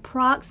between the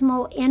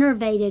proximal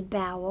innervated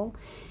bowel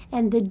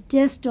and the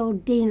distal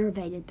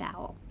denervated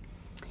bowel.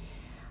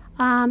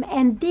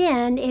 And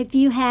then if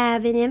you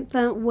have an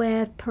infant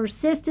with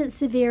persistent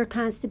severe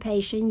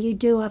constipation, you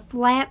do a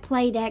flat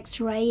plate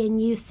x-ray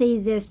and you see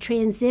this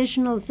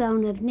transitional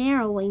zone of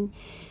narrowing.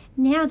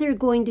 Now they're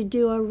going to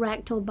do a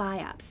rectal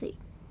biopsy.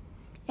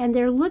 And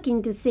they're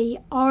looking to see,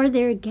 are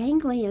there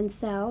ganglion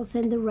cells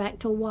in the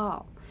rectal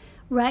wall?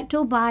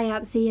 Rectal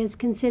biopsy is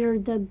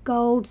considered the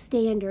gold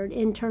standard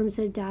in terms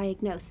of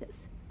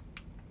diagnosis.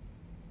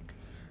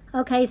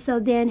 Okay, so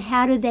then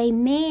how do they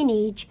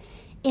manage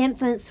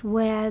infants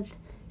with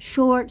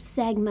short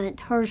segment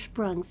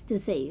Hirschsprung's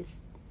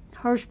disease?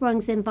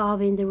 Hirschsprung's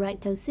involving the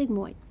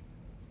rectosigmoid.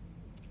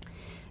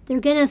 They're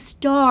going to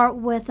start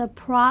with a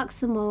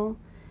proximal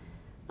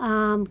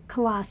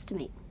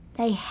colostomy.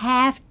 They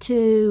have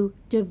to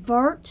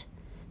divert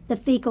the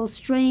fecal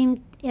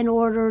stream in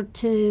order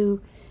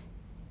to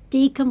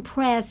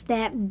decompress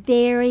that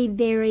very,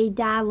 very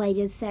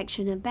dilated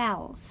section of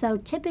bowel. So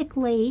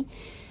typically,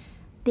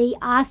 the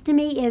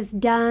ostomy is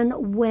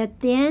done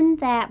within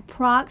that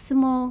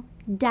proximal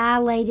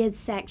dilated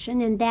section,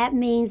 and that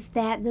means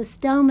that the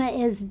stoma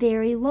is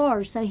very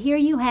large. So here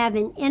you have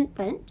an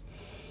infant.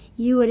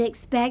 You would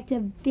expect a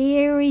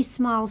very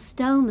small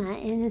stoma,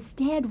 and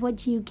instead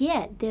what you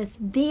get, this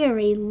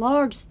very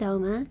large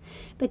stoma,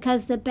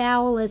 because the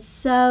bowel is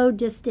so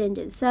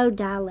distended, so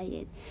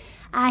dilated.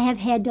 I have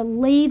had to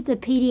leave the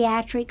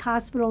pediatric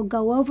hospital,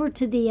 go over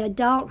to the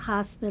adult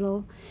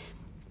hospital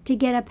to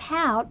get a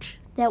pouch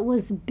that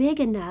was big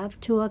enough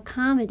to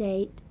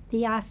accommodate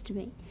the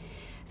ostomy.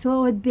 So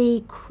it would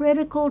be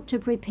critical to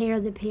prepare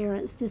the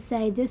parents to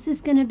say, this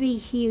is going to be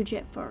huge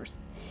at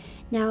first.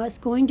 Now it's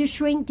going to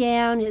shrink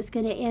down, it's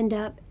going to end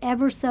up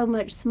ever so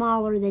much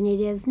smaller than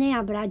it is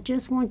now, but I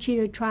just want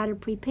you to try to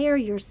prepare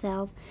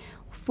yourself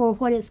for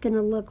what it's going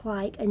to look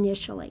like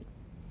initially.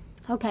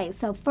 Okay,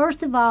 so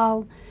first of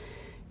all,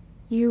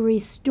 you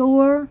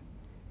restore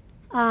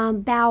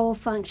bowel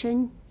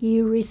function,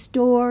 you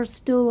restore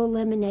stool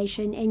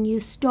elimination, and you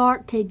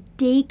start to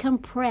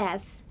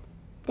decompress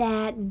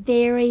that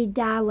very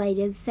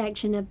dilated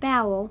section of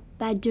bowel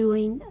by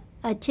doing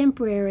a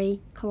temporary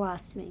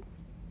colostomy.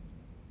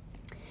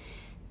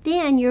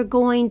 Then you're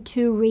going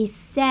to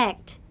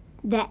resect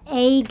the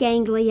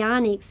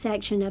aganglionic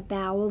section of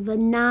bowel, the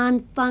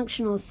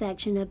non-functional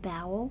section of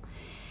bowel,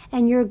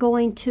 and you're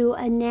going to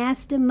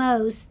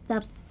anastomose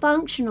the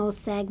functional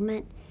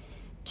segment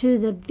to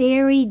the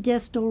very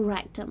distal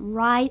rectum,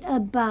 right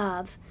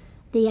above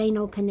the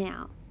anal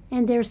canal.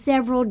 And there's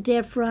several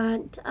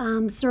different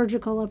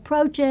surgical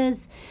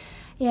approaches.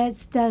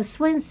 It's the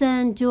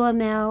Swenson,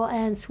 Duhamel,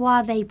 and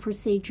Suave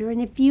procedure.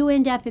 And if you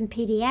end up in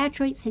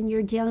pediatrics and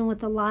you're dealing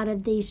with a lot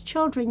of these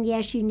children,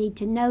 yes, you need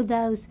to know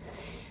those.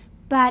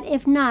 But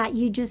if not,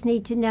 you just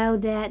need to know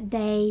that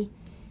they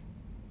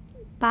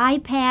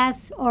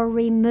bypass or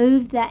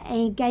remove the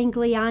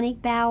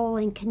ganglionic bowel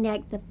and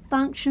connect the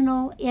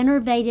functional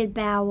innervated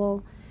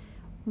bowel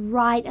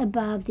right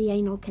above the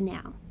anal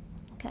canal.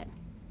 Okay.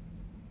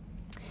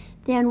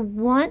 Then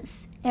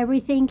once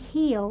everything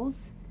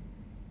heals,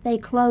 they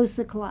close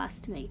the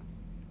colostomy.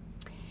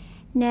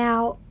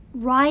 Now,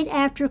 right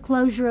after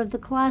closure of the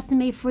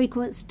colostomy,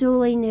 frequent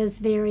stooling is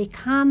very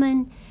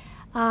common,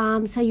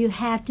 so you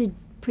have to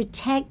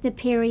protect the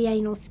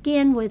perianal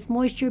skin with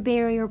moisture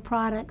barrier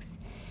products.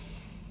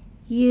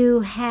 You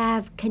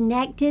have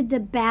connected the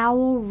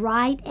bowel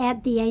right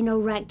at the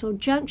anorectal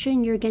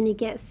junction. You're going to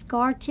get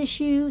scar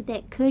tissue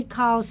that could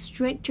cause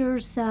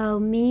strictures, so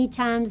many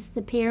times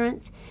the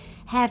parents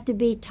have to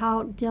be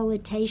taught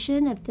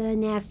dilatation of the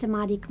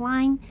anastomotic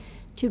line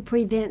to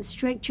prevent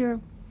stricture.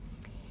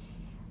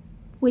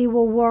 We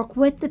will work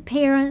with the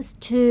parents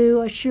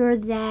to assure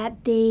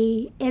that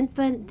the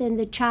infant and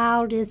the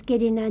child is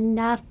getting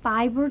enough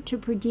fiber to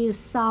produce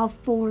soft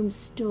form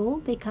stool,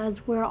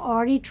 because we're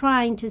already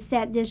trying to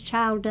set this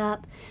child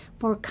up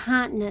for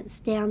continence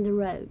down the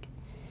road.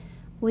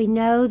 We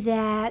know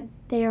that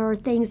there are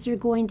things they're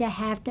going to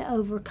have to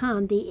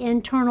overcome. The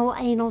internal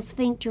anal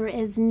sphincter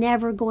is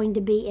never going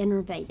to be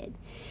innervated,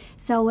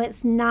 so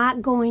it's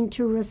not going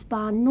to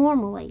respond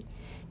normally.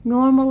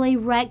 Normally,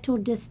 rectal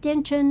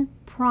distension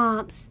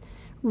prompts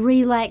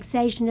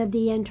relaxation of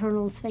the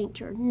internal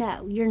sphincter.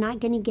 No, you're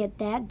not going to get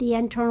that. The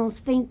internal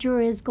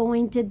sphincter is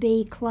going to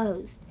be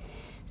closed.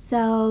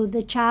 So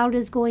the child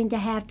is going to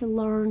have to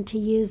learn to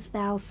use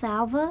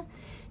Valsalva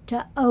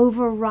to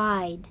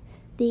override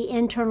the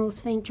internal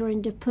sphincter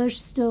and to push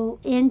stool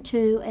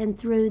into and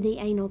through the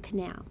anal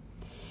canal.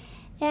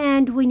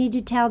 And we need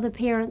to tell the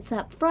parents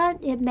up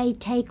front it may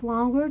take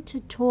longer to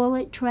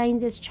toilet train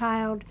this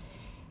child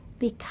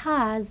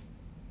because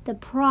the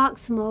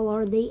proximal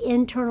or the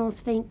internal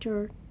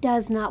sphincter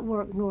does not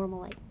work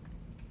normally.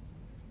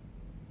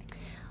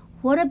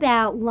 What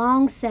about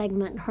long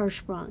segment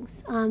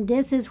Hirschsprungs?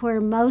 This is where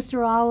most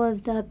or all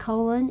of the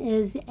colon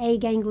is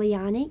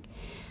aganglionic.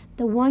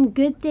 The one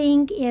good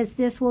thing is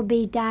this will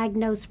be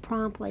diagnosed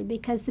promptly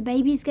because the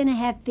baby's going to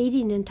have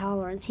feeding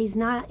intolerance.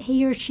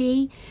 He or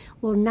she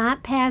will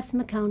not pass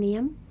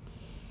meconium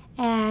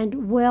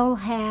and will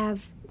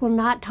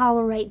not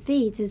tolerate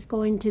feeds. It's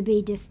going to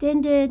be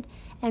distended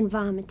and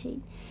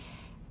vomiting.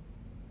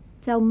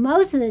 So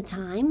most of the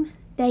time,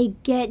 they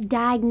get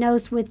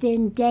diagnosed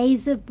within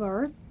days of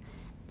birth.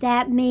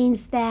 That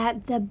means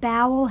that the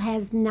bowel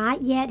has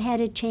not yet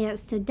had a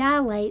chance to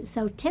dilate,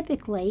 so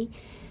typically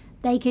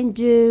they can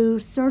do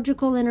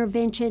surgical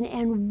intervention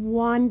and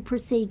one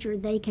procedure.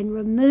 They can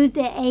remove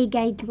the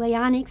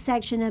aganglionic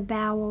section of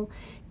bowel,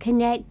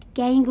 connect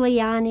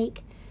ganglionic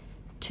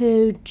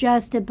to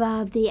just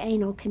above the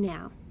anal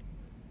canal.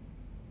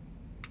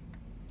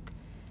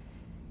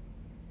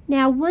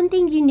 Now, one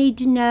thing you need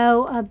to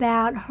know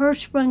about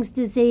Hirschsprung's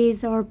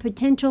disease or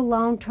potential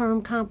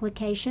long-term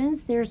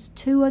complications, there's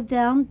two of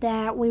them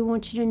that we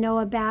want you to know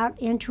about,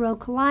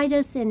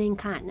 enterocolitis and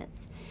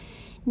incontinence.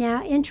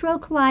 Now,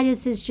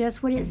 enterocolitis is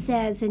just what it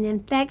says, an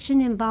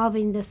infection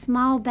involving the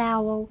small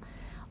bowel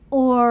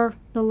or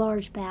the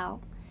large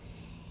bowel.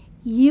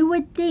 You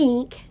would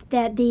think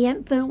that the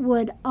infant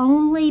would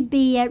only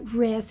be at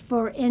risk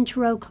for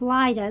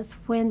enterocolitis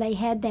when they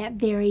had that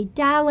very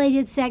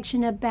dilated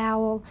section of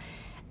bowel,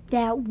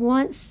 that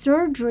once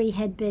surgery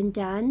had been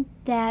done,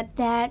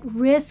 that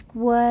risk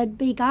would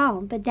be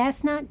gone. But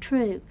that's not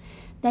true.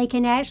 They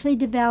can actually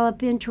develop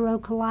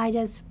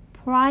enterocolitis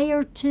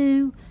prior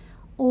to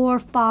or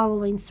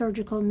following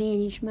surgical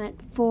management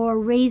for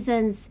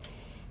reasons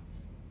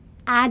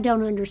I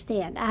don't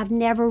understand. I've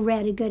never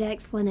read a good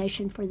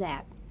explanation for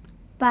that.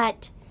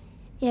 But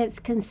it's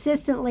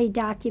consistently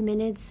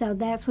documented, so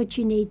that's what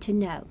you need to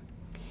know.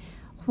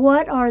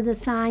 What are the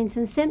signs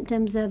and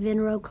symptoms of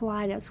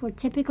enterocolitis? Well,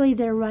 typically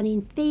they're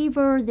running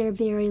fever, they're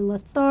very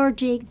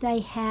lethargic, they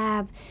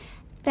have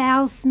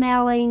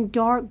foul-smelling,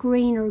 dark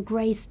green or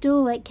gray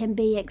stool. It can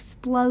be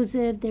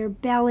explosive, their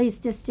belly's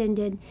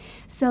distended,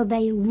 so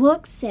they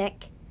look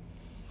sick,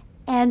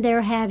 and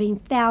they're having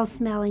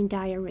foul-smelling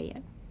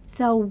diarrhea.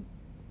 So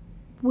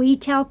we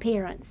tell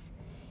parents,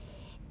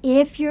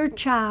 if your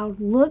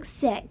child looks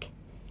sick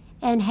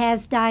and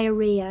has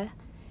diarrhea,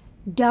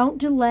 don't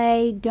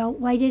delay,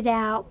 don't wait it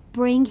out.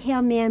 Bring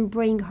him in,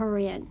 bring her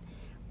in.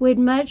 We'd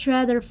much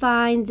rather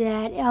find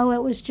that,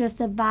 it was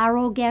just a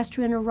viral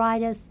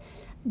gastroenteritis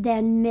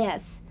than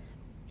miss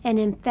an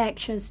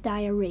infectious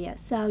diarrhea.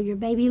 So your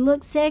baby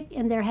looks sick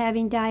and they're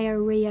having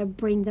diarrhea,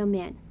 bring them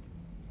in.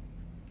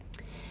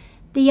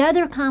 The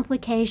other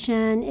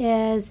complication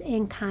is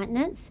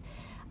incontinence.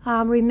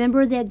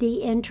 Remember that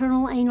the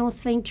internal anal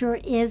sphincter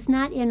is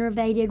not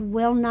innervated,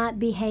 will not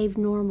behave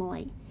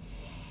normally.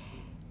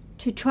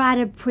 To try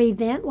to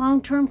prevent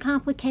long-term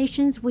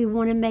complications, we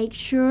want to make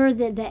sure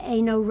that the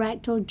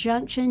anorectal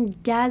junction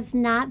does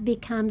not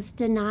become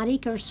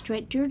stenotic or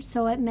strictured,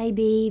 so it may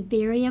be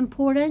very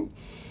important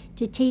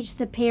to teach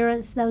the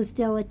parents those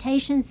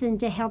dilatations and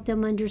to help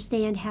them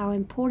understand how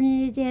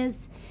important it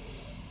is.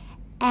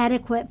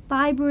 Adequate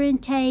fiber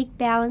intake,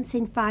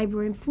 balancing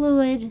fiber and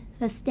fluid,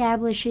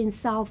 establishing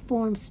soft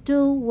form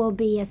stool will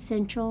be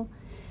essential.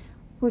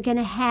 We're going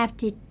to have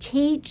to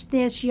teach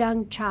this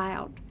young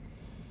child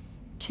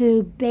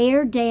to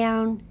bear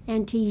down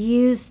and to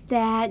use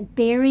that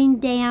bearing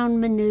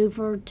down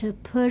maneuver to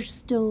push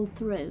stool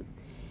through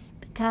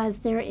because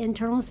their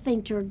internal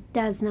sphincter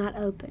does not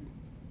open.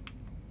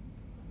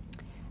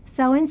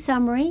 So in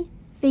summary,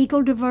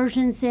 fecal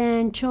diversions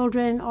in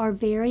children are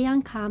very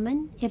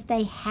uncommon. If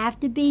they have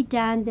to be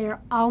done,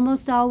 they're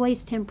almost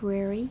always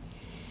temporary.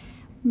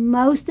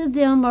 Most of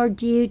them are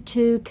due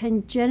to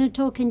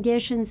congenital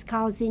conditions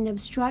causing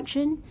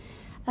obstruction.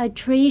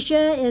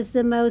 Atresia is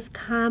the most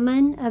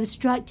common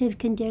obstructive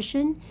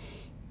condition,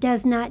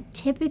 does not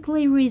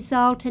typically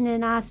result in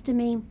an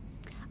ostomy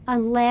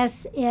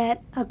unless it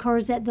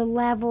occurs at the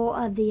level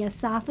of the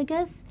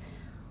esophagus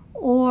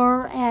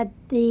or at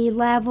the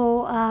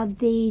level of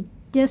the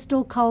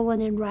distal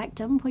colon and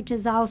rectum, which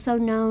is also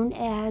known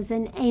as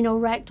an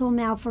anorectal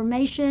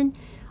malformation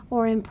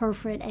or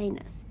imperforate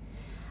anus.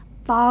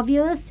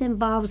 Volvulus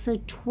involves a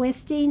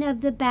twisting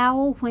of the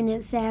bowel when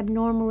it's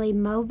abnormally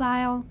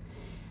mobile.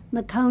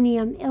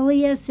 Meconium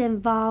ileus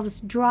involves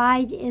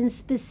dried,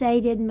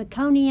 inspissated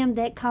meconium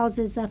that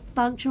causes a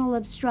functional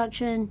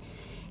obstruction,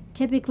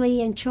 typically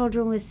in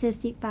children with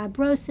cystic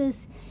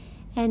fibrosis.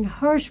 And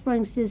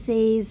Hirschsprung's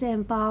disease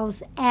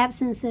involves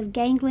absence of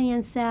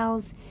ganglion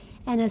cells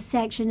and a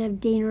section of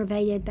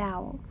denervated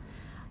bowel.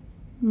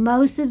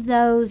 Most of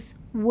those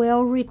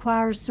will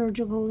require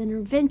surgical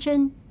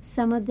intervention.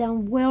 Some of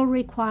them will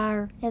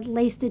require at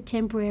least a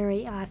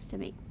temporary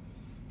ostomy.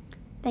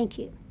 Thank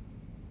you.